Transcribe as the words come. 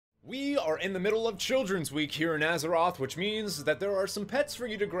We are in the middle of Children's Week here in Azeroth, which means that there are some pets for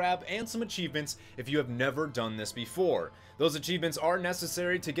you to grab and some achievements if you have never done this before. Those achievements are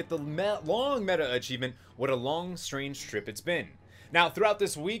necessary to get the long meta achievement, What a Long Strange Trip It's Been. Now, throughout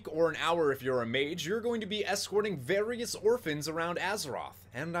this week, or an hour if you're a mage, you're going to be escorting various orphans around Azeroth.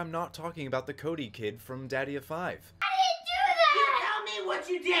 And I'm not talking about the Cody kid from Daddy of 5. I didn't do that! You tell me what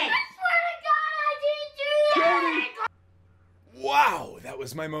you did! I swear to God, I didn't do that! Wow, that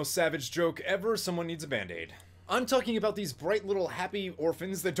was my most savage joke ever. Someone needs a band-aid. I'm talking about these bright little happy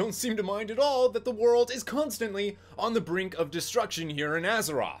orphans that don't seem to mind at all that the world is constantly on the brink of destruction here in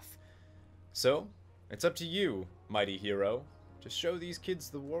Azeroth. So, it's up to you, mighty hero, to show these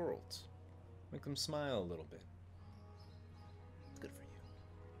kids the world. Make them smile a little bit. It's good for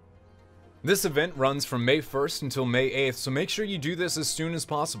you. This event runs from May 1st until May 8th, so make sure you do this as soon as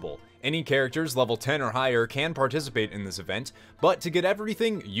possible. Any characters level 10 or higher can participate in this event, but to get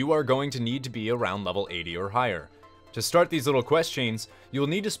everything, you are going to need to be around level 80 or higher. To start these little quest chains, you'll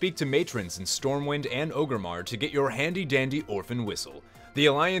need to speak to matrons in Stormwind and Orgrimmar to get your handy-dandy orphan whistle. The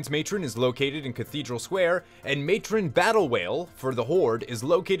Alliance matron is located in Cathedral Square, and matron Battle Whale for the Horde is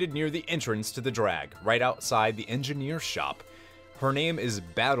located near the entrance to the Drag, right outside the engineer shop. Her name is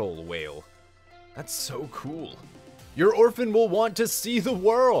Battle Whale. That's so cool. Your orphan will want to see the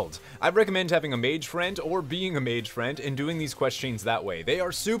world! I recommend having a mage friend or being a mage friend and doing these quest chains that way. They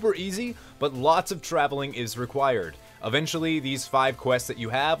are super easy, but lots of traveling is required. Eventually, these 5 quests that you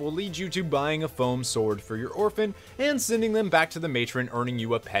have will lead you to buying a foam sword for your orphan and sending them back to the matron, earning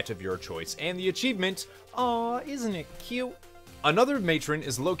you a pet of your choice and the achievement, "Aw, isn't it cute?" Another matron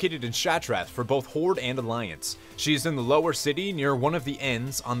is located in Shattrath for both Horde and Alliance. She is in the lower city near one of the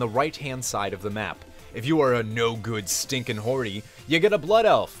ends on the right-hand side of the map. If you are a no-good stinkin' Horde, you get a Blood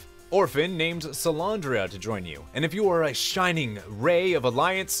Elf orphan named Salandria to join you. And if you are a shining ray of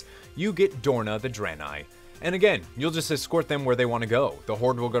Alliance, you get Dorna the Draenei. And again, you'll just escort them where they want to go. The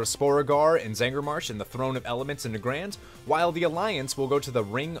Horde will go to Sporagar and Zangarmarsh and the Throne of Elements in Nagrand, while the Alliance will go to the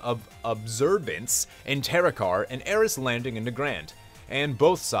Ring of Observance in Terakar and Eris Landing in Nagrand. And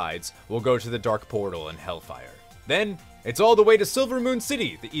both sides will go to the Dark Portal in Hellfire. Then, it's all the way to Silvermoon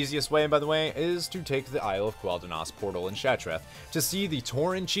City. The easiest way, by the way, is to take the Isle of Quel'Danas portal in Shattrath to see the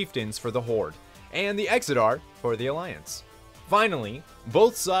Tauren chieftains for the Horde, and the Exodar for the Alliance. Finally,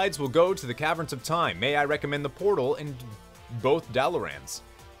 both sides will go to the Caverns of Time. May I recommend the portal in both Dalorans.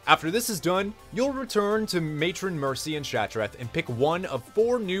 After this is done, you'll return to Matron Mercy in Shattrath and pick one of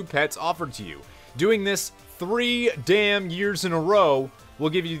 4 new pets offered to you. Doing this 3 damn years in a row will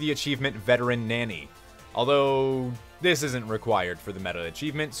give you the achievement Veteran Nanny. Although, this isn't required for the meta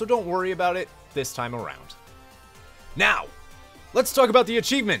achievement, so don't worry about it this time around. Now, let's talk about the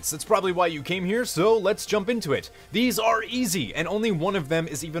achievements. That's probably why you came here, so let's jump into it. These are easy, and only one of them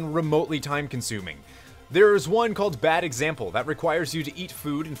is even remotely time-consuming. There is one called Bad Example that requires you to eat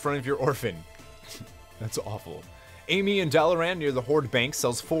food in front of your orphan. That's awful. Amy in Dalaran near the Horde Bank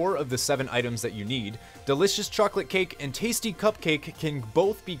sells 4 of the 7 items that you need. Delicious chocolate cake and tasty cupcake can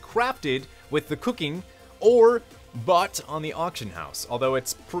both be crafted with the cooking or bought on the auction house, although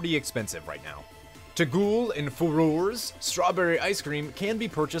it's pretty expensive right now. Tagul and Furor's strawberry ice cream can be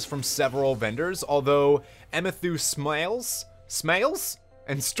purchased from several vendors, although Emethu Smiles?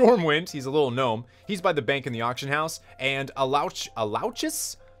 And Stormwind, he's a little gnome, he's by the bank in the auction house, and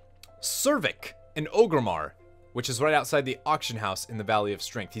Alouchus? Cervic and Orgrimmar, which is right outside the auction house in the Valley of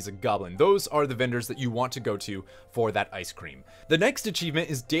Strength. He's a goblin. Those are the vendors that you want to go to for that ice cream. The next achievement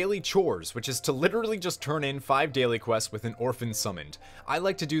is Daily Chores, which is to literally just turn in 5 daily quests with an orphan summoned. I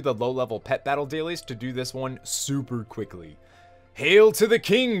like to do the low-level pet battle dailies to do this one super quickly. Hail to the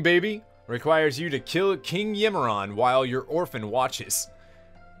King, baby! Requires you to kill King Yemeron while your orphan watches.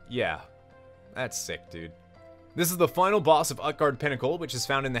 Yeah, that's sick, dude. This is the final boss of Utgard Pinnacle, which is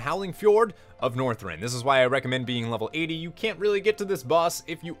found in the Howling Fjord of Northrend. This is why I recommend being level 80. You can't really get to this boss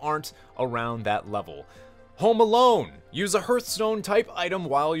if you aren't around that level. Home Alone. Use a Hearthstone type item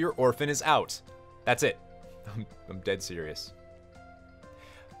while your orphan is out. That's it. I'm dead serious.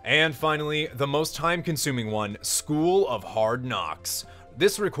 And finally, the most time-consuming one, School of Hard Knocks.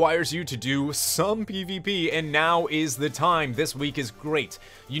 This requires you to do some PvP, and now is the time. This week is great.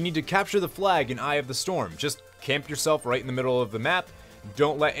 You need to capture the flag in Eye of the Storm. Just camp yourself right in the middle of the map.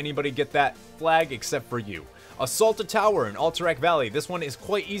 Don't let anybody get that flag except for you. Assault a tower in Alterac Valley. This one is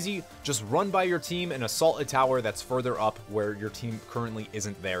quite easy. Just run by your team and assault a tower that's further up where your team currently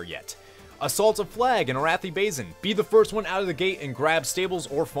isn't there yet. Assault a flag in Arathi Basin. Be the first one out of the gate and grab stables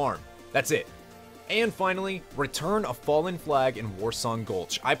or farm. That's it. And finally, return a fallen flag in Warsong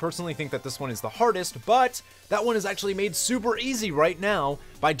Gulch. I personally think that this one is the hardest, but that one is actually made super easy right now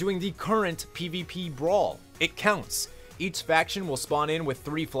by doing the current PvP brawl. It counts. Each faction will spawn in with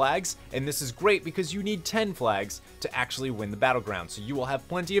 3 flags, and this is great because you need 10 flags to actually win the battleground, so you will have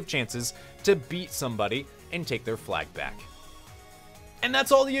plenty of chances to beat somebody and take their flag back. And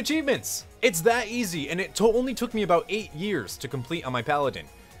that's all the achievements! It's that easy, and it only took me about 8 years to complete on my paladin,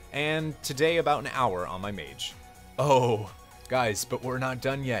 and today about an hour on my mage. Oh, guys, but we're not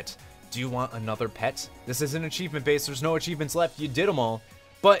done yet. Do you want another pet? This isn't achievement based, there's no achievements left, you did them all.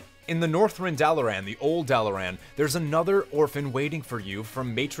 But in the Northrend Dalaran, the old Dalaran, there's another orphan waiting for you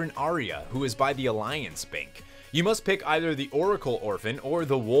from Matron Arya, who is by the Alliance Bank. You must pick either the Oracle Orphan or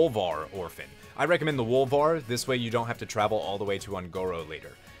the Wolvar Orphan. I recommend the Wolvar, this way you don't have to travel all the way to Ungoro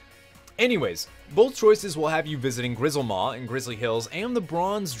later. Anyways, both choices will have you visiting Grizzlemaw in Grizzly Hills and the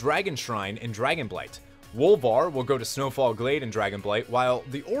Bronze Dragon Shrine in Dragonblight. Wolvar will go to Snowfall Glade in Dragonblight, while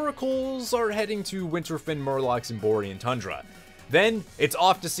the Oracles are heading to Winterfen, Murlocs, and Borean Tundra. Then, it's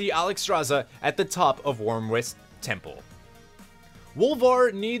off to see Alexstrasza at the top of Wormwist Temple.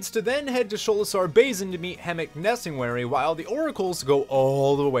 Wolvar needs to then head to Sholasar Basin to meet Hemik Nessingwary, while the Oracles go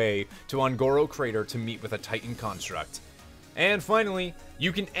all the way to Ungoro Crater to meet with a Titan Construct. And finally,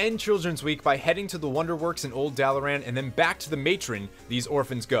 you can end Children's Week by heading to the Wonderworks in Old Dalaran and then back to the Matron these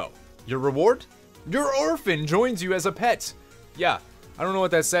orphans go. Your reward? Your orphan joins you as a pet! Yeah, I don't know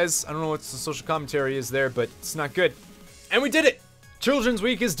what that says, I don't know what the social commentary is there, but it's not good. And we did it! Children's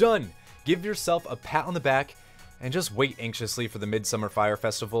Week is done! Give yourself a pat on the back and just wait anxiously for the Midsummer Fire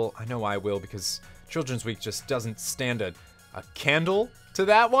Festival. I know I will, because Children's Week just doesn't stand a candle to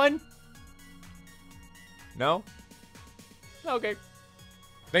that one. No? Okay.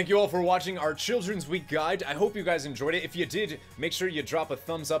 Thank you all for watching our Children's Week guide. I hope you guys enjoyed it. If you did, make sure you drop a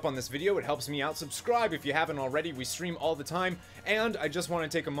thumbs up on this video. It helps me out. Subscribe if you haven't already. We stream all the time. And I just want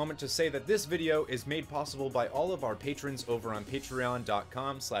to take a moment to say that this video is made possible by all of our patrons over on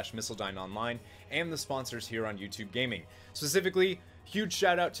patreon.com/MissildineOnline and the sponsors here on YouTube Gaming. Specifically, huge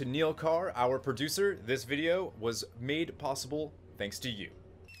shout out to Neal Carr, our producer. This video was made possible thanks to you.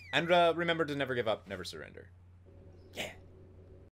 And remember to never give up, never surrender.